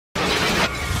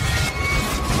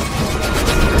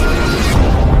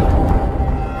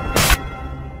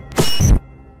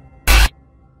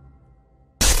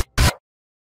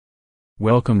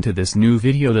Welcome to this new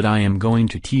video that I am going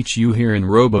to teach you here in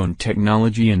Robone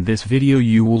Technology. In this video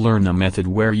you will learn a method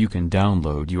where you can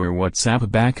download your WhatsApp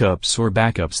backups or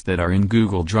backups that are in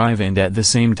Google Drive, and at the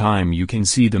same time you can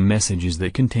see the messages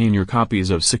that contain your copies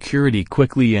of security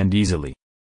quickly and easily.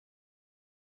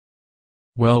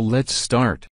 Well, let's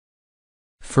start.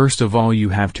 First of all, you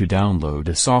have to download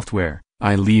a software.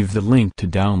 I leave the link to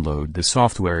download the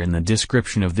software in the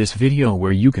description of this video,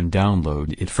 where you can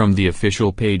download it from the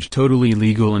official page, totally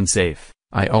legal and safe.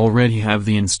 I already have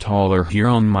the installer here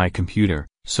on my computer,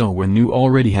 so when you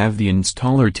already have the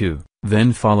installer too,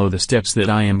 then follow the steps that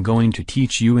I am going to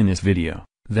teach you in this video.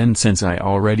 Then since I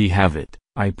already have it,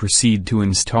 I proceed to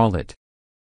install it.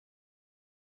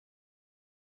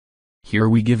 Here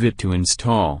we give it to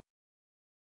install.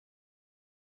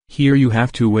 Here you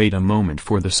have to wait a moment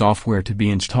for the software to be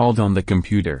installed on the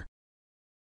computer.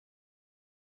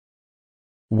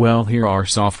 Well, here our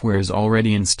software is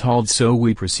already installed, so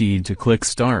we proceed to click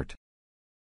Start.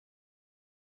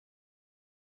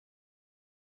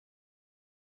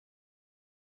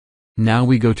 Now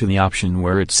we go to the option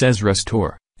where it says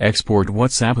Restore, Export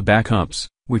WhatsApp Backups,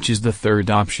 which is the third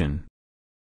option.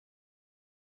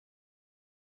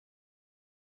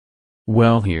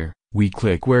 Well, here we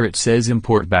click where it says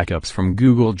Import Backups from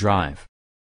Google Drive.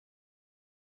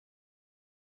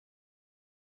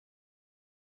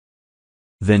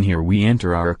 Then here we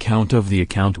enter our account of the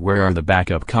account where are the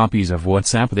backup copies of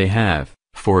WhatsApp they have.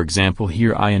 For example,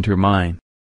 here I enter mine.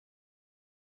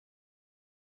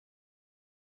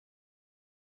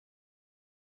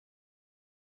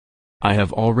 I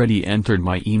have already entered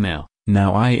my email.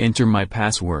 Now I enter my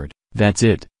password. That's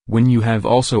it. When you have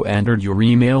also entered your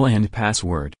email and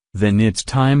password, then it's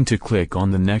time to click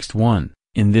on the next one,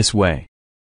 in this way.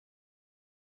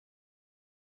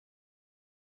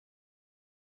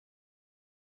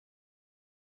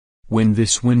 When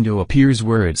this window appears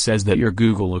where it says that your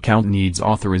Google account needs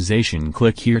authorization,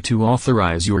 click here to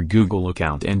authorize your Google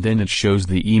account, and then it shows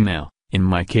the email. In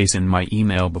my case, in my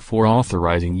email, before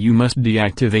authorizing you must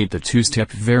deactivate the two-step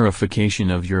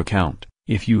verification of your account.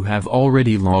 If you have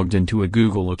already logged into a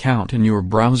Google account in your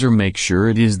browser, make sure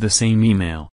it is the same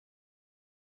email.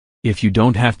 If you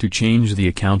don't have to change the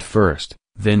account first,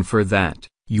 then for that,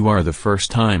 you are the first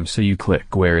time, so you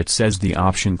click where it says the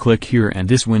option, click here, and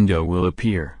this window will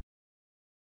appear.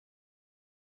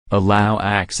 Allow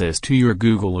access to your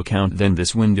Google account, then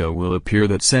this window will appear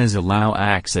that says allow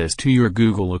access to your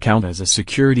Google account. As a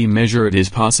security measure, it is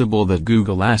possible that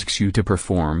Google asks you to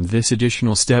perform this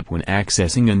additional step when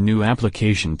accessing a new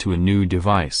application to a new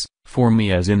device. For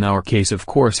me, as in our case, of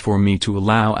course, for me to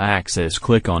allow access,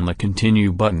 click on the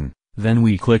Continue button, then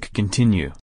we click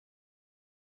Continue.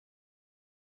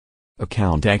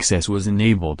 Account access was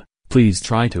enabled. Please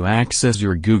try to access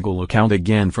your Google account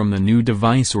again from the new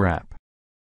device or app.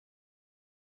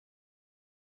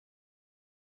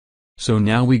 So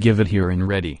now we give it here in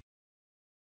Ready.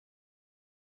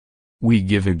 We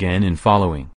give again in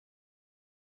Following.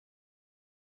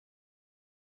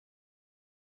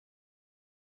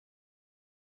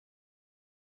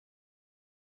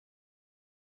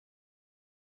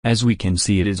 As we can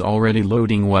see, it is already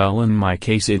loading well. In my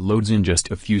case it loads in just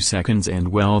a few seconds, and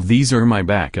well, these are my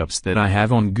backups that I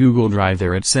have on Google Drive.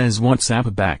 There it says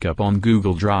WhatsApp backup on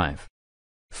Google Drive.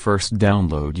 First,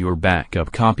 download your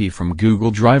backup copy from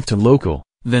Google Drive to local,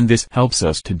 then this helps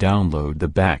us to download the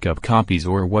backup copies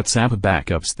or WhatsApp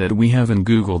backups that we have in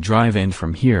Google Drive, and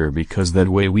from here, because that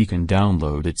way we can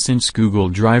download it, since Google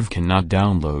Drive cannot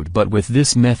download, but with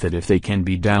this method if they can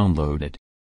be downloaded.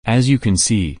 As you can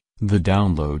see, the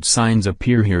download signs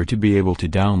appear here to be able to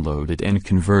download it and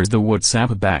convert the WhatsApp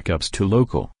backups to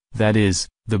local, that is,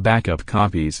 the backup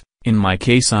copies. In my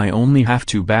case I only have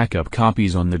 2 backup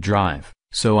copies on the drive,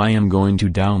 so I am going to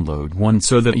download one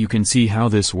so that you can see how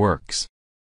this works.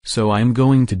 So I am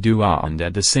going to do and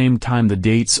at the same time the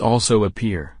dates also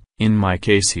appear. In my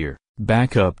case here,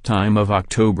 backup time of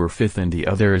October 5th and the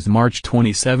other is March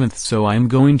 27th, so I am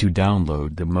going to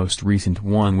download the most recent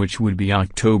one, which would be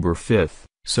October 5th.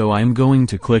 So I'm going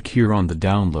to click here on the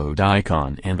download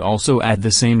icon, and also at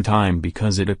the same time,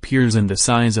 because it appears in the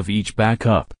size of each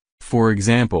backup. For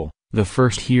example, the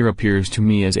first here appears to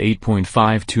me as 8.52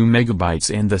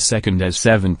 megabytes and the second as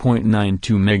 7.92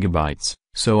 megabytes.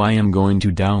 So I am going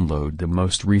to download the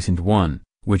most recent one,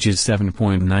 which is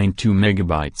 7.92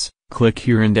 megabytes. Click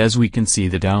here, and as we can see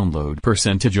the download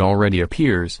percentage already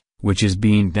appears, which is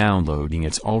being downloading.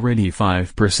 It's already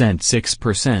 5%,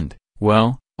 6%.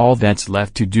 Well, all that's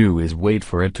left to do is wait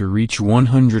for it to reach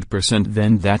 100%,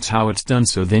 then that's how it's done.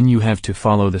 So then you have to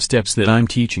follow the steps that I'm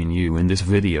teaching you in this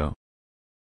video.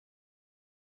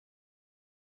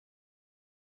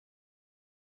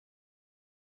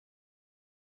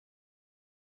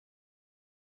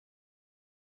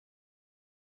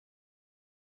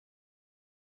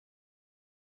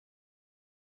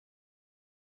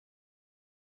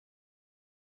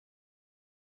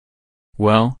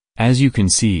 Well, as you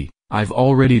can see, I've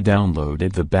already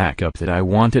downloaded the backup that I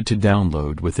wanted to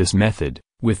download with this method,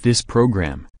 with this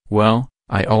program. Well,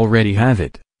 I already have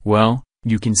it. Well,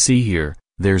 you can see here,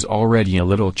 there's already a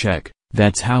little check.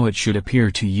 That's how it should appear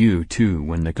to you too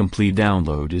when the complete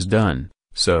download is done.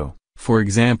 So, for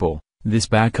example, this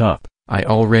backup, I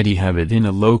already have it in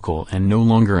a local and no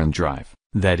longer in Drive.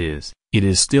 That is, it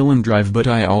is still in Drive but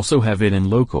I also have it in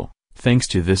local, thanks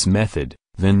to this method.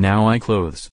 Then now I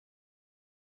close.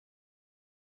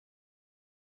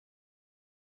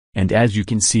 And as you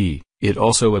can see, it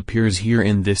also appears here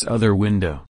in this other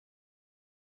window.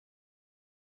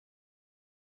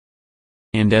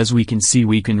 And as we can see,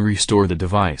 we can restore the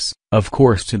device, of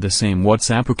course to the same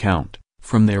WhatsApp account.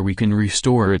 From there we can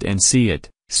restore it and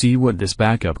see what this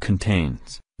backup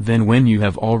contains. Then when you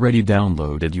have already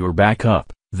downloaded your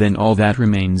backup, then all that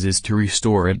remains is to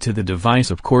restore it to the device,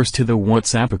 of course to the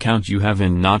WhatsApp account you have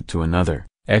and not to another.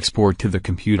 Export to the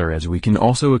computer, as we can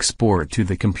also export to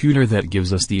the computer. That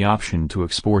gives us the option to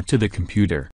export to the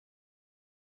computer.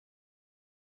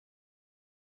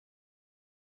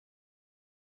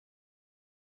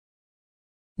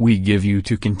 We give you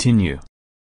to continue.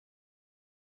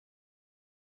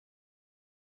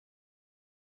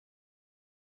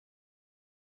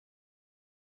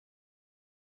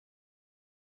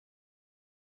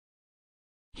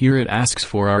 Here it asks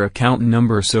for our account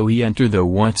number, so we enter the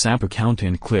WhatsApp account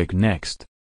and click Next.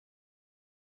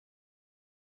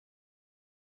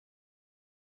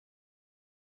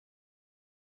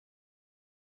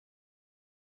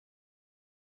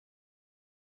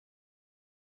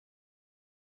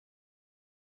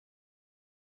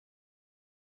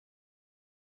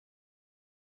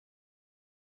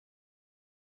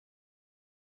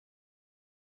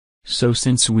 So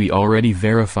since we already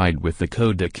verified with the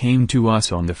code that came to us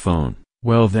on the phone,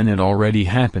 well then it already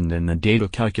happened in the data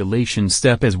calculation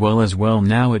step as well.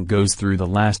 Now it goes through the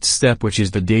last step, which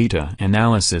is the data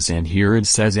analysis, and here it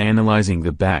says analyzing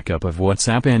the backup of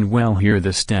WhatsApp, and well here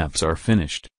the steps are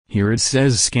finished. Here it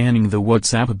says scanning the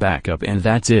WhatsApp backup, and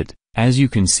that's it. As you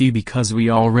can see, because we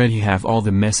already have all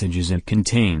the messages it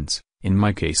contains, in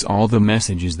my case all the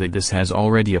messages that this has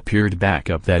already appeared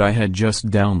backup that I had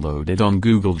just downloaded on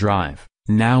Google Drive.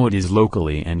 Now it is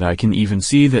locally, and I can even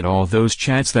see that all those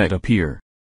chats that appear,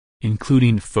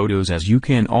 including photos, as you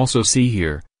can also see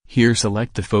here. Here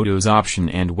select the photos option,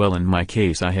 and well in my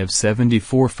case I have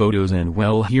 74 photos, and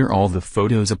well here all the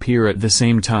photos appear at the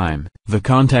same time, the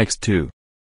contacts too.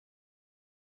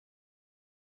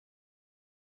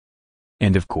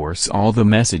 And of course all the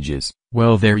messages.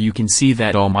 Well there you can see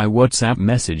that all my WhatsApp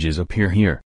messages appear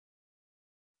here.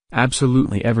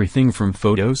 Absolutely everything from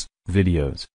photos,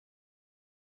 videos,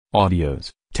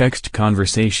 audios, text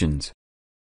conversations,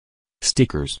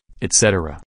 stickers,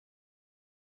 etc.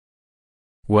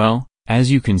 Well, as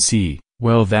you can see,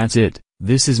 well that's it.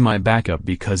 This is my backup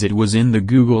because it was in the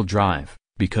Google Drive,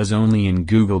 because only in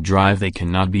Google Drive they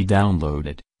cannot be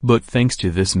downloaded. But thanks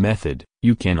to this method,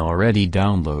 you can already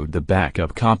download the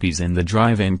backup copies in the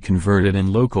drive and convert it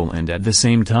in local, and at the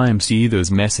same time see those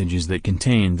messages that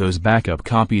contain those backup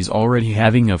copies already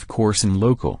having of course in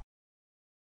local.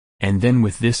 And then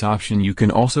with this option you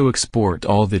can also export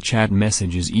all the chat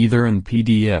messages either in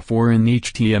PDF or in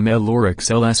HTML or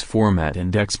XLS format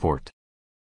and export.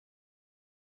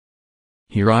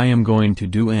 Here I am going to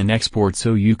do an export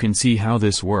so you can see how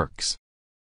this works.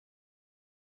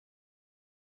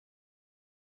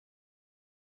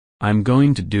 I'm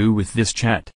going to do with this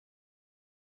chat.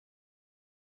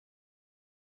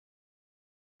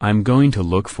 I'm going to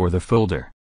look for the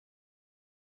folder.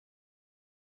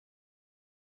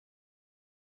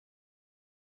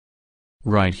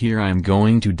 Right here I'm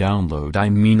going to download,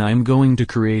 I'm going to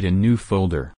create a new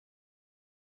folder.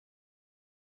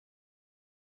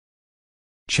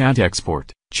 Chat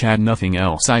export, chat, nothing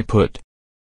else I put.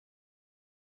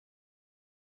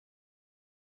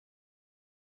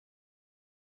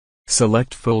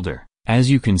 Select folder. As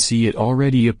you can see it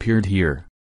already appeared here.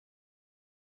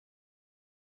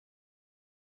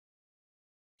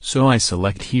 So I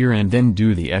select here and then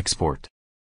do the export.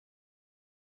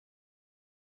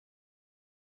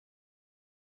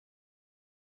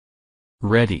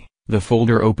 Ready. The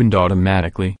folder opened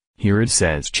automatically. Here it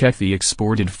says check the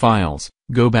exported files,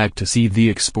 go back to see the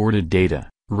exported data.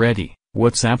 Ready.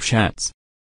 WhatsApp chats.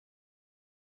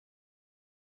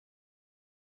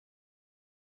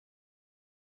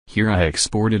 Here I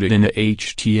exported it in a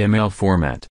HTML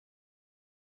format.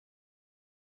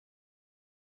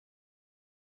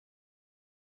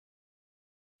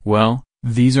 Well,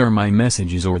 these are my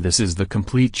messages, or this is the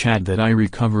complete chat that I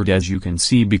recovered, as you can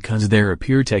see, because there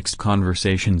appear text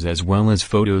conversations as well as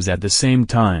photos at the same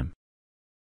time.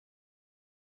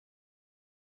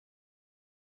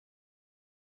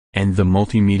 And the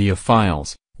multimedia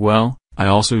files, well, I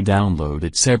also download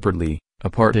it separately.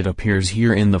 Apart it appears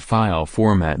here in the file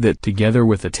format that together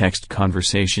with the text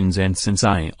conversations, and since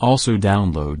I also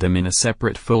download them in a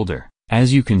separate folder,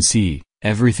 as you can see,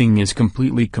 everything is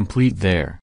completely complete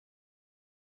there.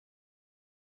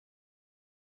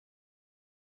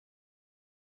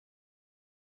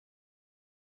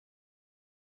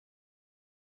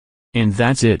 And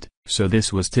that's it. So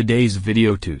this was today's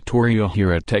video tutorial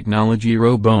here at Technology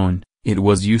Robone. It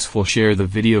was useful. Share the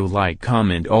video, like,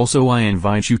 comment. Also I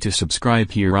invite you to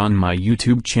subscribe here on my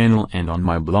YouTube channel and on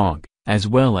my blog, as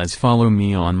well as follow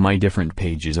me on my different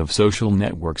pages of social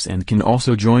networks, and can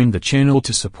also join the channel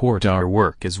to support our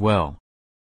work as well.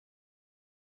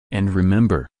 And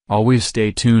remember, always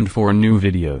stay tuned for new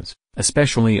videos,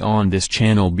 especially on this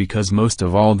channel, because most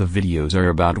of all the videos are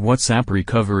about WhatsApp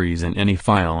recoveries and any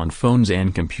file on phones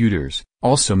and computers.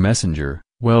 Also Messenger,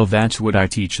 well, that's what I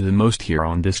teach the most here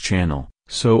on this channel,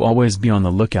 so always be on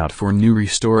the lookout for new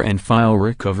restore and file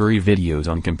recovery videos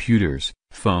on computers,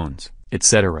 phones,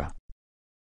 etc.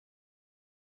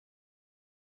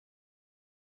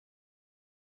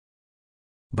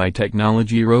 By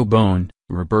Technology Robone,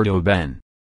 Roberto Ben.